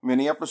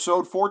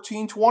Mini-episode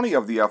 1420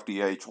 of the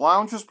FDH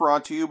Lounge is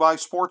brought to you by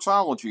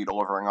Sportsology,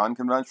 delivering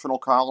unconventional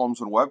columns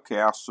and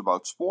webcasts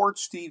about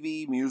sports,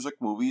 TV, music,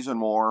 movies, and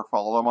more.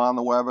 Follow them on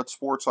the web at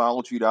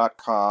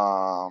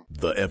sportsology.com.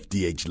 The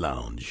FDH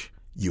Lounge.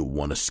 You'll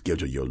want to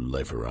schedule your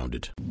life around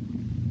it.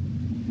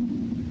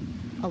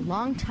 A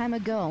long time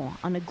ago,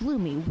 on a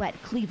gloomy, wet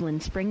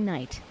Cleveland spring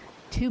night,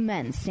 two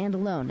men stand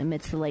alone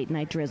amidst the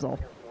late-night drizzle.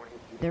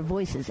 Their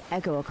voices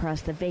echo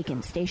across the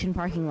vacant station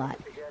parking lot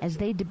as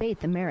they debate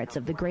the merits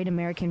of the great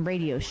American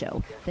radio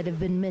show that have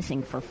been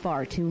missing for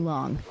far too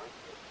long.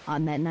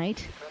 On that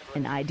night,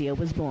 an idea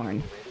was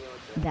born.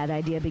 That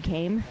idea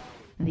became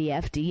the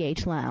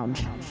FDH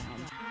Lounge.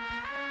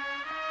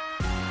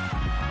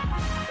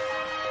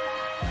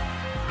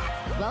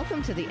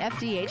 Welcome to the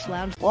FDH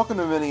Lounge. Welcome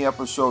to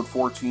mini-episode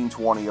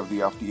 1420 of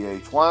the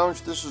FDH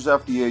Lounge. This is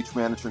FDH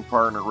Managing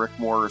Partner Rick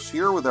Morris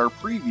here with our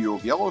preview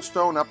of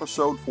Yellowstone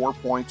episode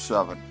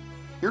 4.7.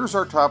 Here's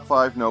our top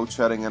 5 notes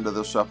heading into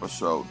this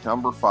episode.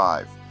 Number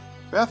 5.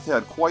 Beth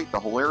had quite the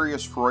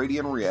hilarious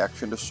Freudian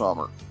reaction to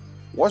Summer.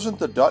 Wasn't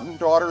the Dutton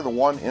daughter the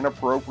one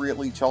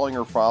inappropriately telling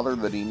her father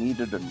that he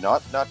needed a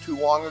nut not too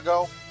long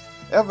ago?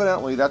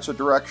 Evidently, that's a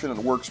direction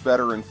that works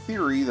better in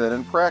theory than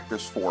in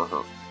practice for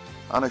her.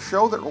 On a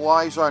show that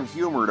relies on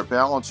humor to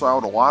balance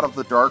out a lot of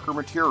the darker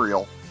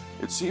material,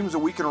 it seems that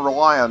we can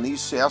rely on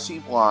these sassy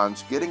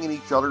blondes getting in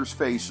each other's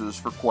faces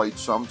for quite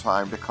some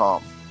time to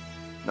come.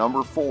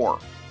 Number 4.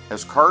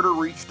 Has Carter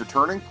reached a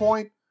turning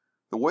point?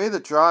 The way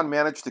that John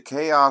managed the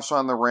chaos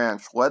on the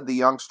ranch led the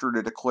youngster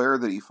to declare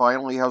that he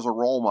finally has a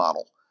role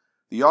model.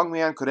 The young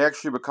man could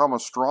actually become a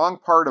strong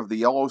part of the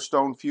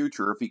Yellowstone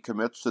future if he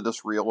commits to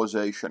this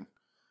realization.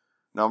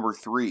 Number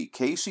 3.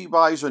 Casey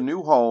buys a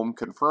new home,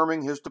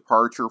 confirming his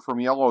departure from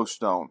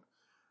Yellowstone.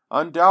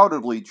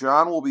 Undoubtedly,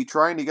 John will be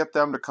trying to get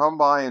them to come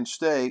by and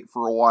stay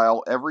for a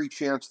while every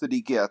chance that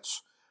he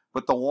gets,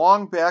 but the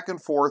long back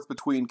and forth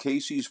between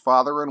Casey's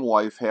father and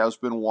wife has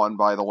been won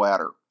by the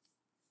latter.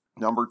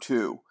 Number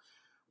 2.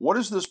 What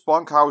is this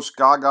bunkhouse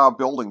gaga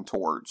building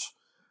towards?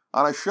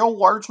 On a show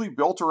largely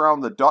built around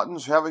the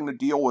Duttons having to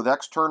deal with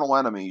external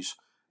enemies,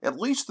 at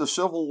least the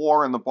Civil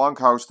War in the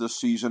bunkhouse this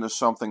season is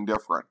something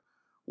different.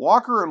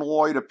 Walker and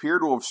Lloyd appear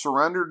to have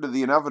surrendered to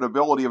the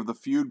inevitability of the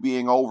feud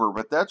being over,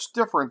 but that's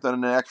different than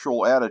an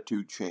actual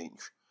attitude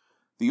change.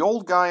 The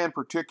old guy in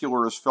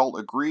particular has felt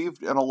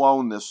aggrieved and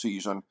alone this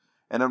season,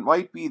 and it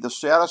might be the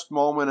saddest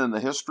moment in the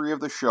history of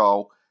the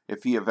show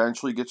if he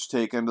eventually gets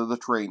taken to the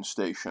train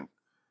station.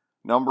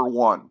 Number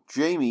 1.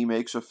 Jamie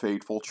makes a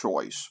fateful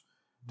choice.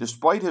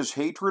 Despite his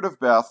hatred of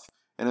Beth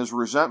and his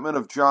resentment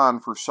of John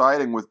for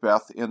siding with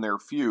Beth in their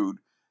feud,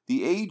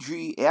 the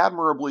AG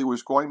admirably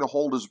was going to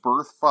hold his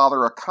birth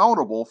father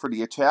accountable for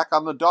the attack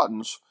on the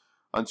Duttons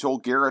until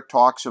Garrett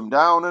talks him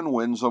down and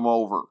wins him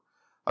over.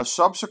 A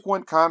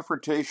subsequent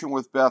confrontation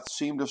with Beth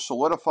seemed to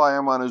solidify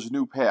him on his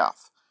new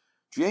path.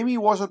 Jamie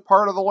wasn't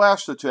part of the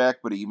last attack,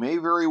 but he may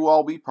very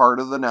well be part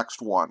of the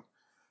next one.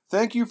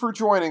 Thank you for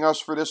joining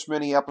us for this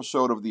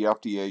mini-episode of the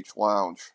FDH Lounge.